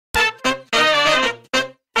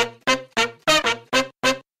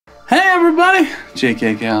everybody!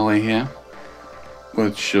 J.K. Calloway here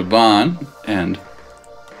with Siobhan and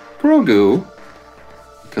Grogu.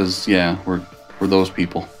 Because, yeah, we're those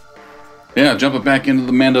people. Yeah, jumping back into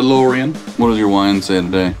the Mandalorian. What does your wine say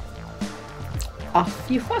today? Off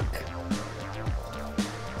you fuck.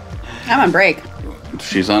 I'm on break.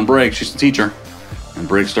 She's on break. She's a teacher. And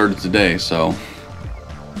break started today, so...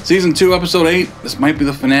 Season 2, Episode 8. This might be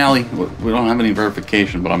the finale. We don't have any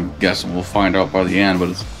verification, but I'm guessing we'll find out by the end. But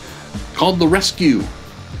it's called The Rescue.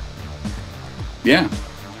 Yeah.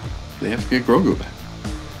 They have to get Grogu back.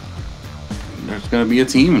 There's going to be a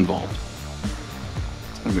team involved.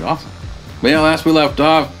 It's going to be awesome. But yeah, last we left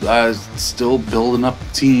off, I was still building up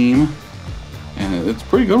the team. And it's a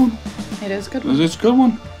pretty good one. It is a good one. It's a good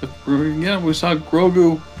one. Yeah, we saw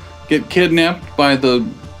Grogu get kidnapped by the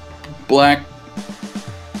black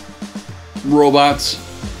robots.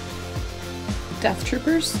 Death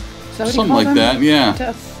Troopers? Is that what Something like them? that, yeah.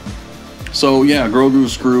 Death. So yeah,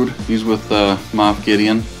 Grogu's screwed. He's with Moff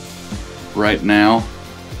Gideon right now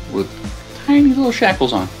with tiny little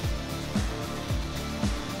shackles on.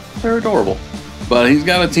 They're adorable. But he's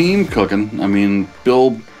got a team cooking. I mean,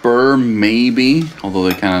 Bill Burr, maybe. Although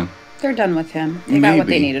they kind of... They're done with him. They got what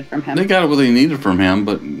they needed from him. They got what they needed from him,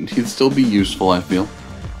 but he'd still be useful, I feel.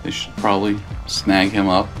 They should probably snag him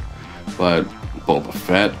up. But Boba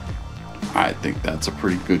Fett, I think that's a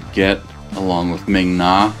pretty good get, along with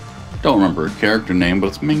Ming-Na. Don't remember her character name, but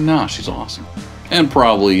it's Ming-Na. She's awesome. And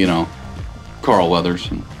probably, you know, Carl Weathers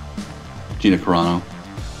and Gina Carano.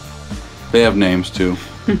 They have names, too.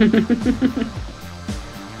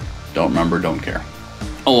 Don't remember, don't care.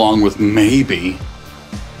 Along with maybe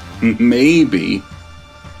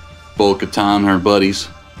Bo-Katan, her buddies.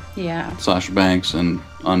 Yeah. Sasha Banks and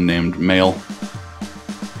unnamed male.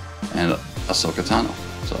 And Ahsoka Tano.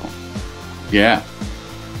 So, yeah.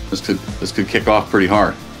 This could kick off pretty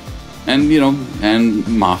hard. And, you know, and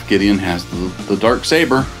Moff Gideon has the dark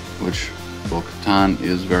saber, which Bo-Katan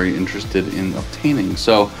is very interested in obtaining.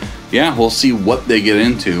 So, yeah, we'll see what they get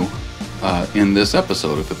into in this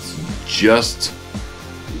episode. If it's just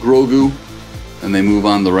Grogu and they move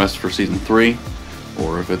on the rest for season 3,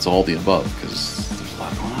 or if it's all the above, because there's a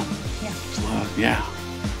lot going on. Yeah. There's a lot, yeah.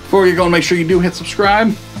 Before you go, make sure you do hit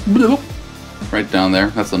subscribe. Right down there.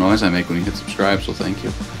 That's the noise I make when you hit subscribe, so thank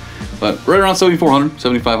you. But right around 7,400,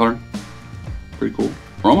 7,500. Pretty cool.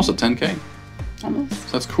 We're almost at 10K. Almost.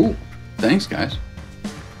 So that's cool. Thanks, guys.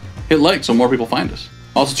 Hit like so more people find us.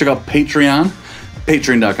 Also, check out Patreon.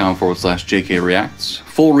 Patreon.com/JK Reacts.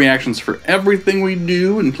 Full reactions for everything we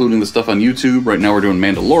do, including the stuff on YouTube. Right now we're doing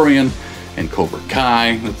Mandalorian and Cobra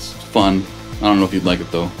Kai. That's fun. I don't know if you'd like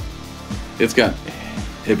it, though. It's got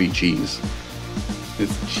heavy cheese.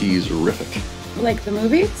 It's cheese-rific. Like the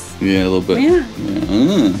movies? Yeah, a little bit. Yeah.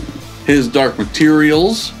 His Dark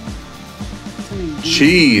Materials.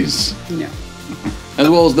 Cheese. No. As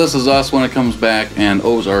well as This Is Us when it comes back, and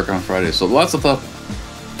Ozark on Friday. So lots of stuff.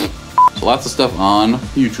 Lots of stuff on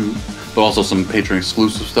YouTube, but also some Patreon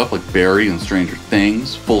exclusive stuff like Barry and Stranger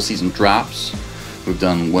Things, full season drops. We've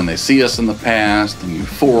done When They See Us in the past, and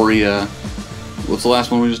Euphoria. What's the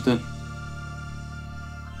last one we just did?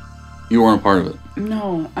 You weren't a part of it.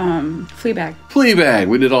 No, Fleabag. Fleabag.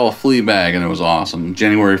 We did all of Fleabag, and it was awesome.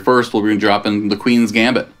 January 1st, we'll be dropping The Queen's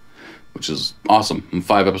Gambit, which is awesome. I'm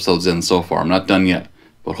 5 episodes in so far. I'm not done yet,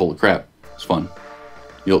 but holy crap, it's fun.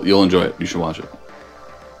 You'll enjoy it. You should watch it.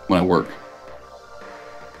 When I work,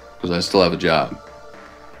 because I still have a job,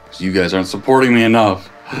 because you guys aren't supporting me enough.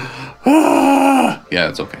 Yeah,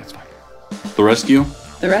 it's okay, it's fine. The Rescue?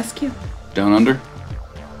 The Rescue? Down Under?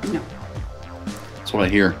 No. That's what I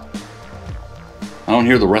hear. I don't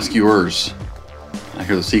hear The Rescuers. I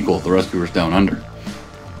hear the sequel, The Rescuers Down Under.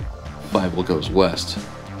 5 Goes West.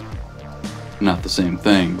 Not the same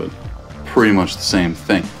thing, but pretty much the same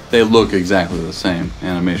thing. They look exactly the same,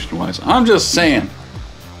 animation-wise. I'm just saying.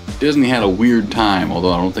 Disney had a weird time,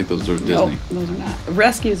 although I don't think those are Disney. Nope, those are not.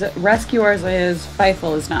 Rescuers is,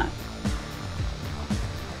 Fievel is not.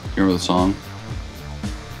 You remember the song?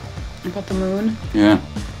 About the moon? Yeah.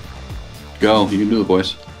 Go, you can do the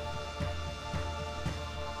voice.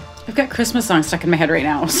 I've got Christmas songs stuck in my head right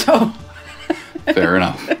now, so... Fair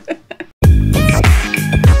enough.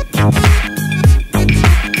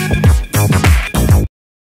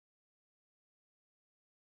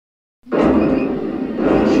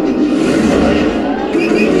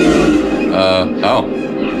 Oh,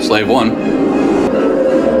 Slave 1.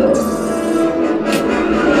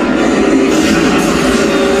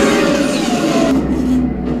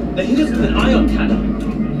 They hit us with an ion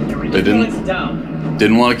cannon. They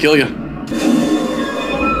didn't want to kill you.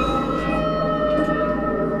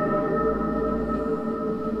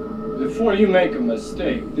 The Before you make a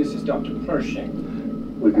mistake, this is Dr.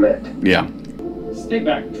 Pershing. We've met. Yeah. Stay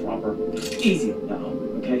back, Dropper. Easy now,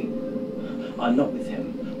 okay? I'm not with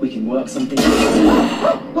him. We can work something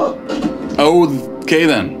out. Okay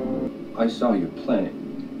then. I saw your planet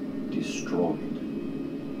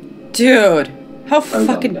destroyed. Dude, how I was on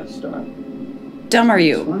fucking Death Star. dumb are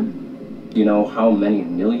you? What? You know how many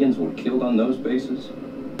millions were killed on those bases?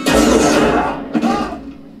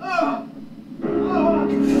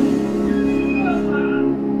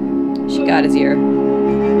 She got his ear.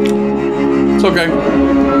 It's okay.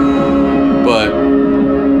 But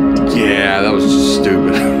yeah, that was just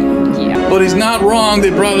stupid. Yeah. But he's not wrong. They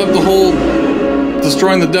brought up the whole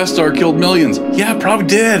destroying the Death Star killed millions. Yeah, it probably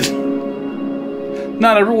did.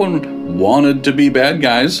 Not everyone wanted to be bad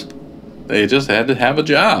guys. They just had to have a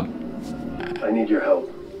job. I need your help.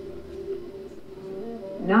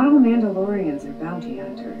 Not all Mandalorians are bounty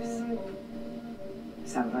hunters.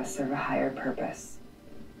 Some of us serve a higher purpose.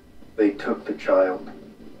 They took the child.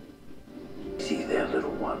 See their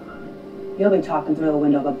little one. You'll be talking through the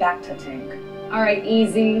window of a back-to tank. All right,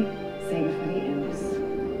 easy. Save it for the imps.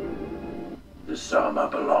 The Sama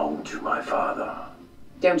belonged to my father.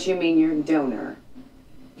 Don't you mean your donor?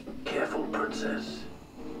 Careful, princess.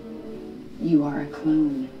 You are a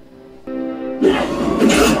clone.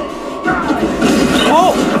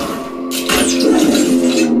 Oh!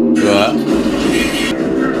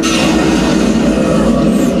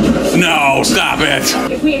 No, stop it!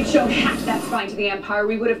 If we had shown half that spine to the Empire,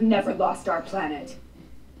 we would have never lost our planet.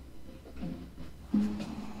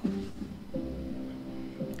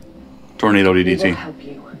 Tornado We will DDT. help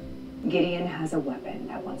you. Gideon has a weapon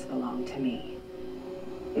that once belonged to me.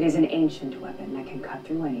 It is an ancient weapon that can cut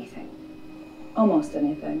through anything. Almost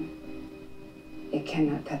anything. It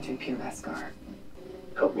cannot cut through pure Beskar.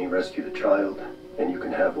 Help me rescue the child, and you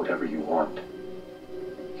can have whatever you want.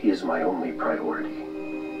 He is my only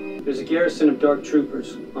priority. There's a garrison of dark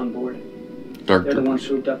troopers on board. Dark They're the ones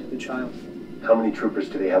troopers. who abducted the child. How many troopers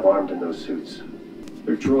do they have armed in those suits?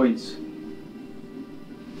 They're droids.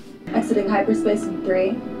 Exiting hyperspace in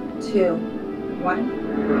 3, 2,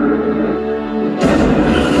 1.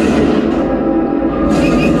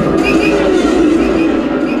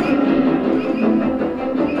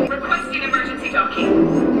 Requesting emergency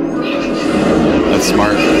docking. That's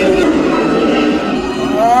smart.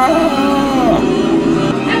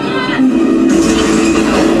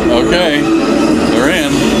 Okay, they're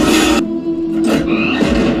in.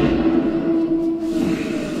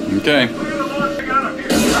 Okay.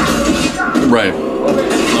 Right.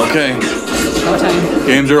 Okay. No time.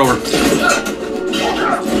 Games are over.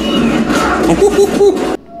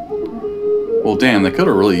 Well, damn, they could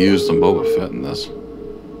have really used some Boba Fett in this.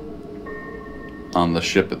 On the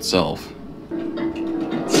ship itself.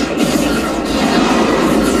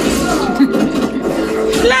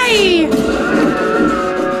 Play!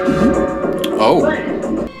 Oh.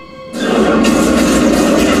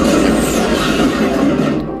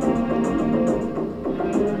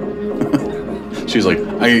 She's like,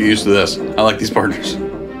 I get used to this. I like these partners.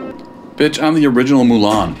 Bitch, I'm the original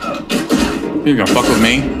Mulan. You're gonna fuck with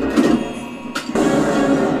me?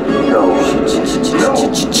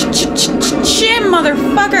 Jim,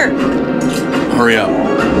 motherfucker! Hurry up.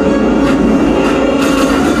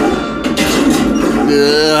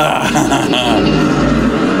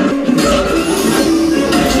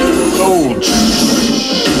 Oh,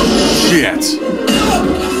 shit.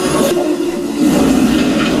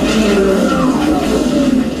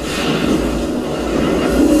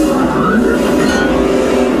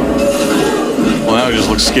 Well, now it just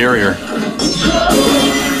looks scarier.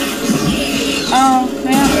 Oh,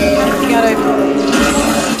 man. You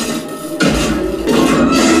gotta...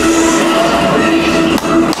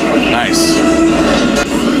 Nice.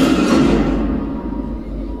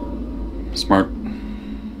 Smart.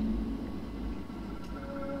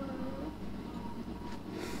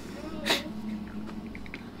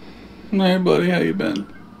 Hey, buddy, how you been?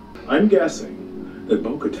 I'm guessing that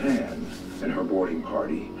Bo-Katan and her boarding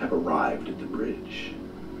party have arrived at the bridge,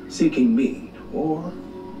 seeking me, or,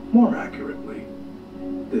 more accurately,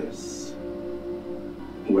 this.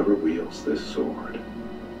 Whoever wields this sword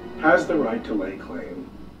has the right to lay claim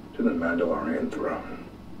to the Mandalorian throne.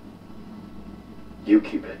 You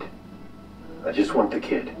keep it. I just want the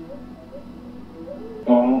kid.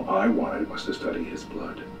 All I wanted was to study his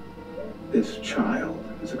blood. This child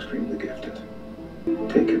is extremely gifted.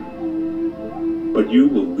 Take him. But you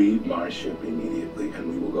will leave my ship immediately,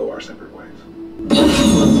 and we will go our separate ways.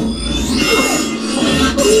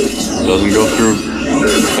 Doesn't go through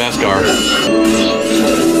Beskar.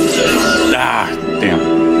 Ah,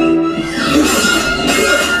 damn.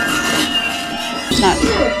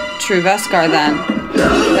 true Veskar then.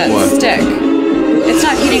 That What? stick. It's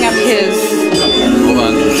not heating up his... Hold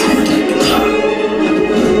on.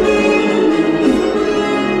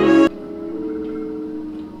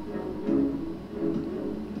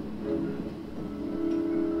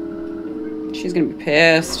 She's gonna be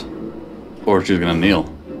pissed. Or she's gonna kneel.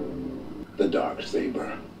 The dark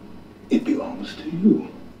saber. It belongs to you.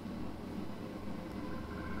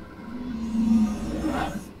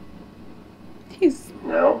 He's...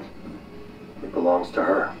 No, it belongs to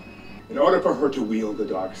her. In order for her to wield the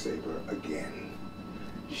dark saber again,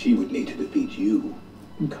 she would need to defeat you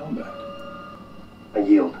in combat. I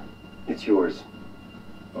yield. It's yours.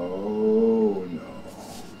 Oh, no.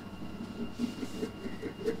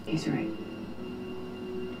 He's right.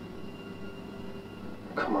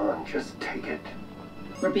 Come on, just take it.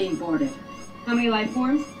 We're being boarded. How many life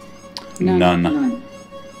forms? None. None.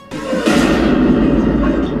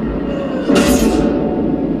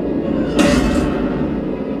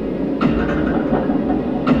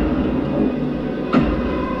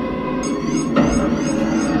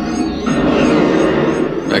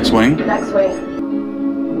 X-Wing? Next way.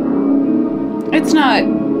 It's not...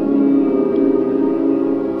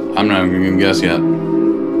 I'm not even gonna guess yet. A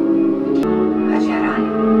Jedi.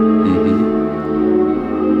 Mm-hmm.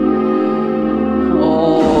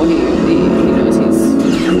 Oh, he knows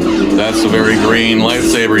he's... That's a very green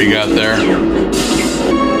lightsaber you got there.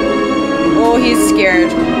 Oh, he's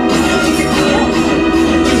scared.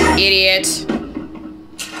 Idiot.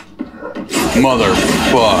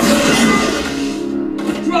 Motherfuck.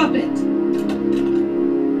 Drop it!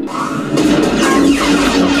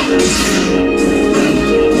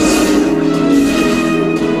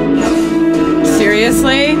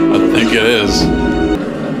 Seriously? I think it is.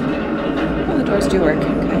 Oh, the doors do work.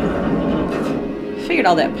 Okay. Figured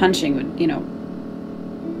all that punching would, you know...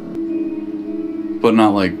 But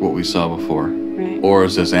not like what we saw before. Right. Or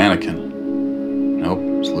is this Anakin? Nope,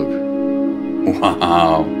 it's Luke.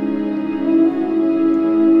 Wow.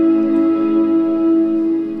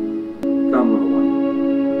 Come, little one.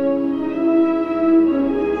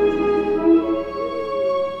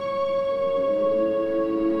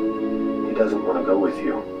 He doesn't want to go with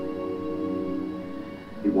you.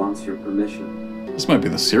 He wants your permission. This might be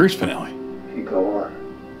the series finale. You go on.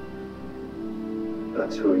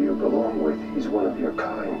 That's who you belong with. He's one of your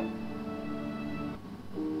kind.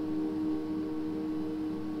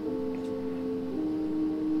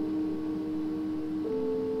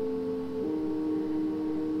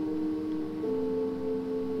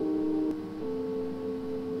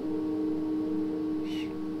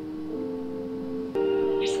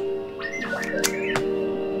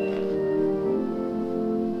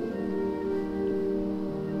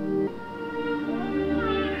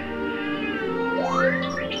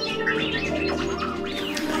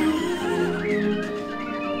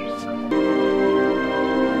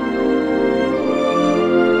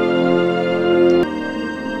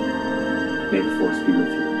 May the Force be with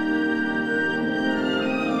you.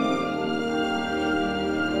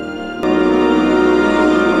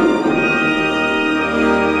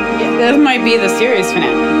 Yeah, this might be the series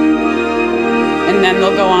finale. And then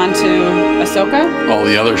they'll go on to Ahsoka, All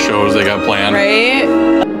the other shows they got planned. right?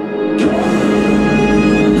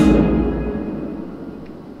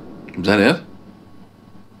 Is that it?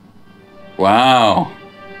 Wow.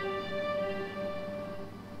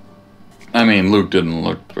 I mean, Luke didn't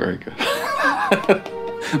look very good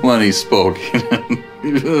when he spoke.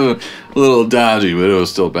 A little dodgy, but it was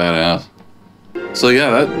still badass. So yeah,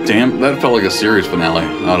 that felt like a series finale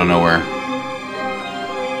out of nowhere.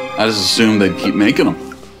 I just assumed they'd keep making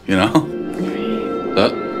them, you know?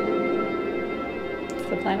 That It's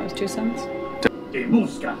the planet with two suns.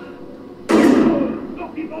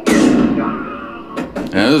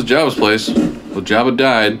 yeah, this is Jabba's place. Well, Jabba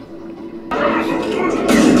died.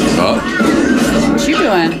 Oh, What you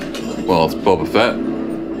doing? well, it's Boba Fett.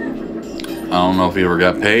 I don't know if he ever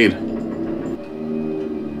got paid.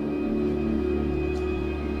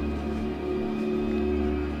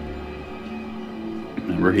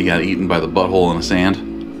 Remember, he got eaten by the butthole in the sand.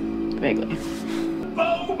 Vaguely.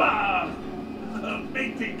 Boba!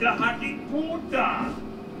 Metika hakikuta!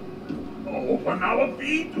 O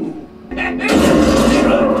panawapitu!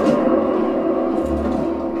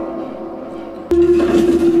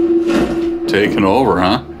 Taking over,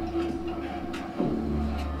 huh?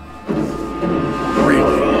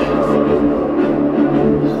 Really?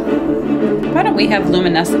 Why don't we have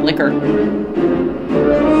luminescent liquor? I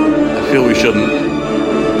feel we shouldn't.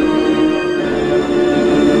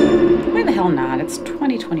 Why the hell not? It's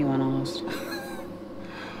 2021 almost.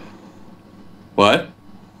 What?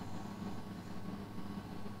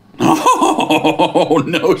 Oh, Oh,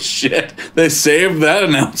 no shit. They saved that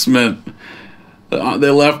announcement. They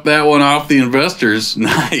left that one off the investors.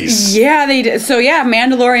 Nice. Yeah, they did. So yeah,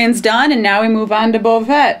 Mandalorian's done, and now we move on to Boba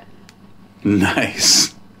Fett.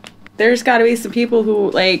 Nice. There's got to be some people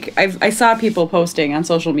who, like, I saw people posting on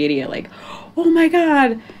social media, like, oh my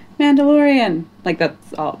god, Mandalorian. Like,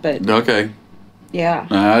 that's all, but... Okay. Yeah.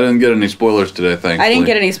 I didn't get any spoilers today, thankfully. I didn't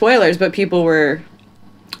get any spoilers, but people were...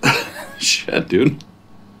 Shit, dude.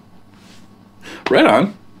 Right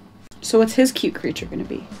on. So what's his cute creature going to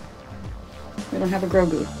be? We don't have a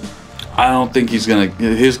Grogu. I don't think he's gonna...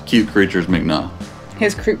 His cute creature's McNuh.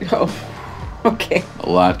 His Oh, okay. A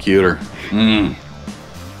lot cuter. Mmm.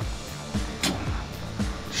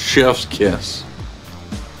 Chef's kiss.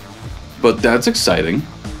 But that's exciting.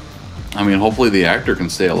 I mean, hopefully the actor can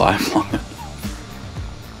stay alive long enough.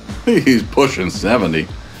 He's pushing 70.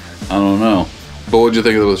 I don't know. But what'd you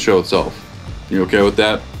think of the show itself? You okay with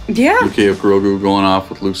that? Yeah. You okay with Grogu going off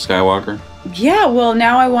with Luke Skywalker? Yeah, well,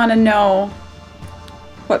 now I want to know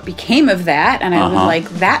what became of that, and I would like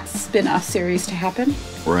that spin-off series to happen.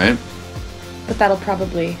 Right. But that'll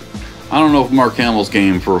probably... I don't know if Mark Hamill's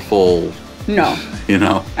game for a full... No. You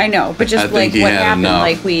know? I know, but just like what happened, enough.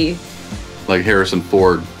 like we... Like Harrison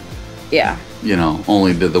Ford... Yeah. You know,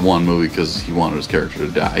 only did the one movie because he wanted his character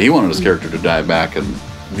to die. He wanted his character to die back in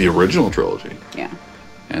the original trilogy. Yeah.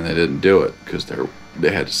 And they didn't do it because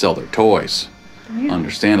they had to sell their toys. Yeah.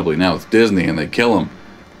 Understandably, now it's Disney and they kill him.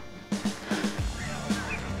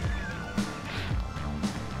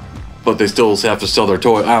 But they still have to sell their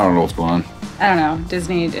toy. I don't know what's going on. I don't know.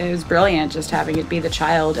 Disney is brilliant just having it be the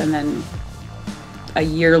child and then a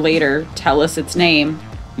year later tell us its name.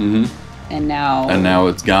 Mm-hmm. And now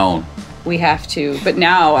it's gone. We have to, but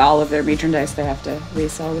now all of their merchandise they have to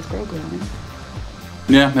resell with Grogu on it.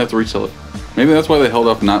 Yeah, they have to resell it. Maybe that's why they held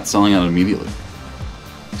up not selling it immediately.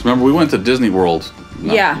 Remember, we went to Disney World.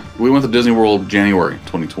 Yeah. We went to Disney World January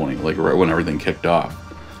 2020, like right when everything kicked off.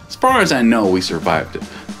 As far as I know, we survived it.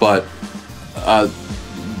 But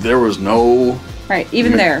there was no... Right,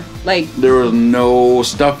 even there. Like... There was no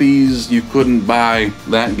stuffies. You couldn't buy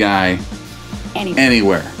that guy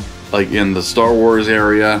anywhere. Like in the Star Wars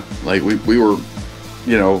area. Like we were,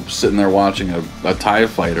 you know, sitting there watching a TIE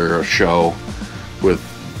Fighter show with,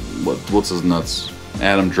 what's his nuts?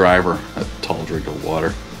 Adam Driver, a tall drink of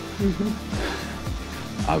water.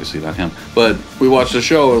 Mm-hmm. Obviously not him. But we watched the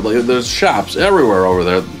show. Like, there's shops everywhere over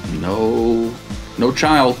there. No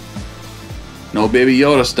child. No Baby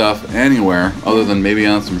Yoda stuff anywhere other than maybe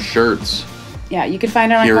on some shirts. Yeah, you could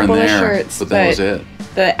find it on here a couple and there, of shirts. but that was it.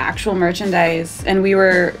 The actual merchandise, and we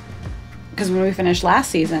were, because when we finished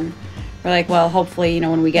last season, we're like, well, hopefully, you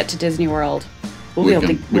know, when we get to Disney World, we'll be able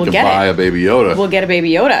to we can buy a Baby Yoda. We'll get a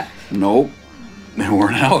Baby Yoda. Nope. They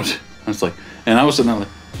weren't out. I was like, and I was sitting there like,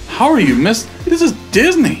 how are you this is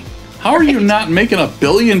Disney. How are you not making $1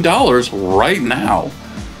 billion right now?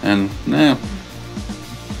 And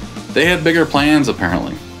they had bigger plans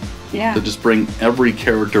apparently. Yeah. To just bring every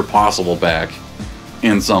character possible back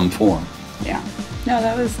in some form. Yeah. No,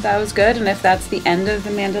 that was good, and if that's the end of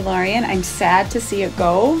The Mandalorian, I'm sad to see it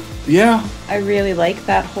go. Yeah. I really like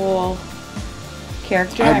that whole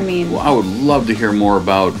character. I mean, I would love to hear more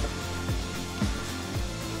about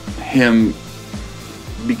him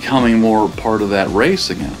becoming more part of that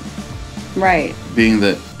race again. Right. Being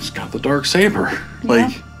that he's got the dark saber.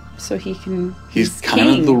 Like, so he can. He's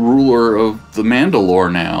kind of the ruler of the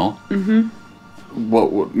Mandalore now. Mm-hmm.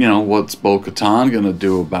 What's Bo-Katan gonna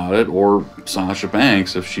do about it, or Sasha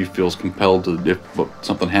Banks if she feels compelled to? If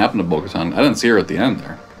something happened to Bo-Katan, I didn't see her at the end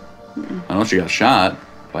there. I know she got shot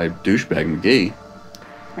by douchebag McGee.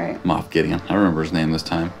 Right. Moff Gideon. I remember his name this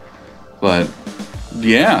time. But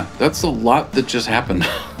yeah, that's a lot that just happened.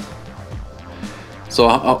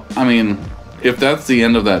 So I mean, if that's the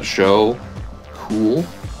end of that show, cool.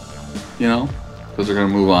 You know, because they're gonna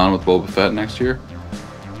move on with Boba Fett next year.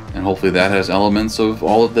 And hopefully that has elements of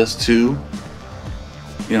all of this too.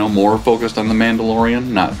 You know, more focused on the Mandalorian,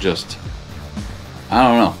 not just...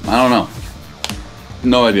 I don't know.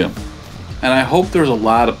 No idea. And I hope there's a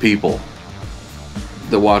lot of people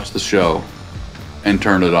that watched the show and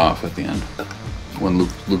turned it off at the end when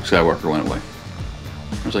Luke Skywalker went away.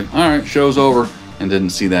 I was like, alright, show's over, and didn't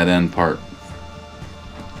see that end part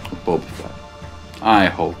with Boba Fett. I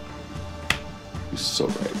hope. He's so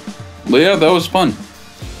great. But yeah, that was fun.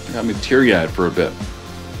 Got me teary-eyed for a bit.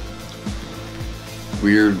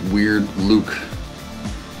 Weird Luke.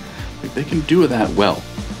 Like, they can do that well.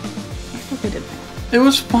 I thought they did that. It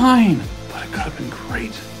was fine, but it could have been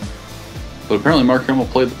great. But apparently Mark Hamill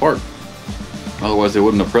played the part. Otherwise they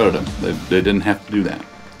wouldn't have credited him. They didn't have to do that.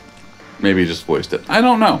 Maybe he just voiced it. I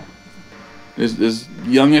don't know. Is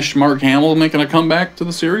youngish Mark Hamill making a comeback to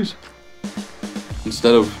the series?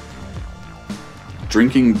 Instead of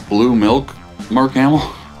drinking blue milk, Mark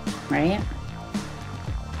Hamill? Right?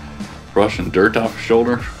 Brushing dirt off his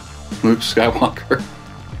shoulder, Luke Skywalker.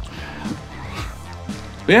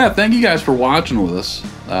 But yeah, thank you guys for watching with us.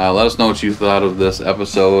 Let us know what you thought of this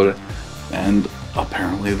episode and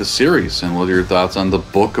apparently the series, and what are your thoughts on the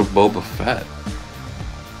Book of Boba Fett.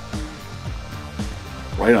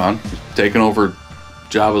 Right on. Taking over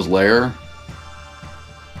Jabba's lair.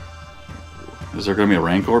 Is there going to be a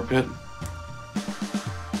Rancor pit?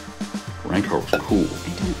 Rancor was cool.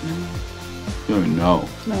 I don't know. You don't even know.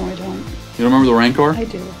 No, I don't. You don't remember the Rancor? I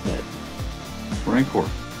do, but... Rancor.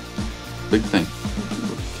 Big thing.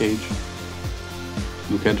 Cage.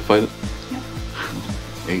 Luke had to fight it? Yep.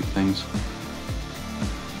 8 things.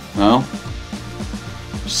 No?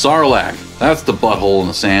 Sarlacc. That's the butthole in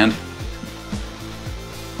the sand.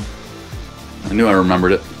 I knew I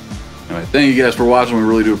remembered it. Anyway, thank you guys for watching. We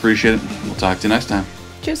really do appreciate it. We'll talk to you next time.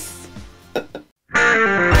 Just...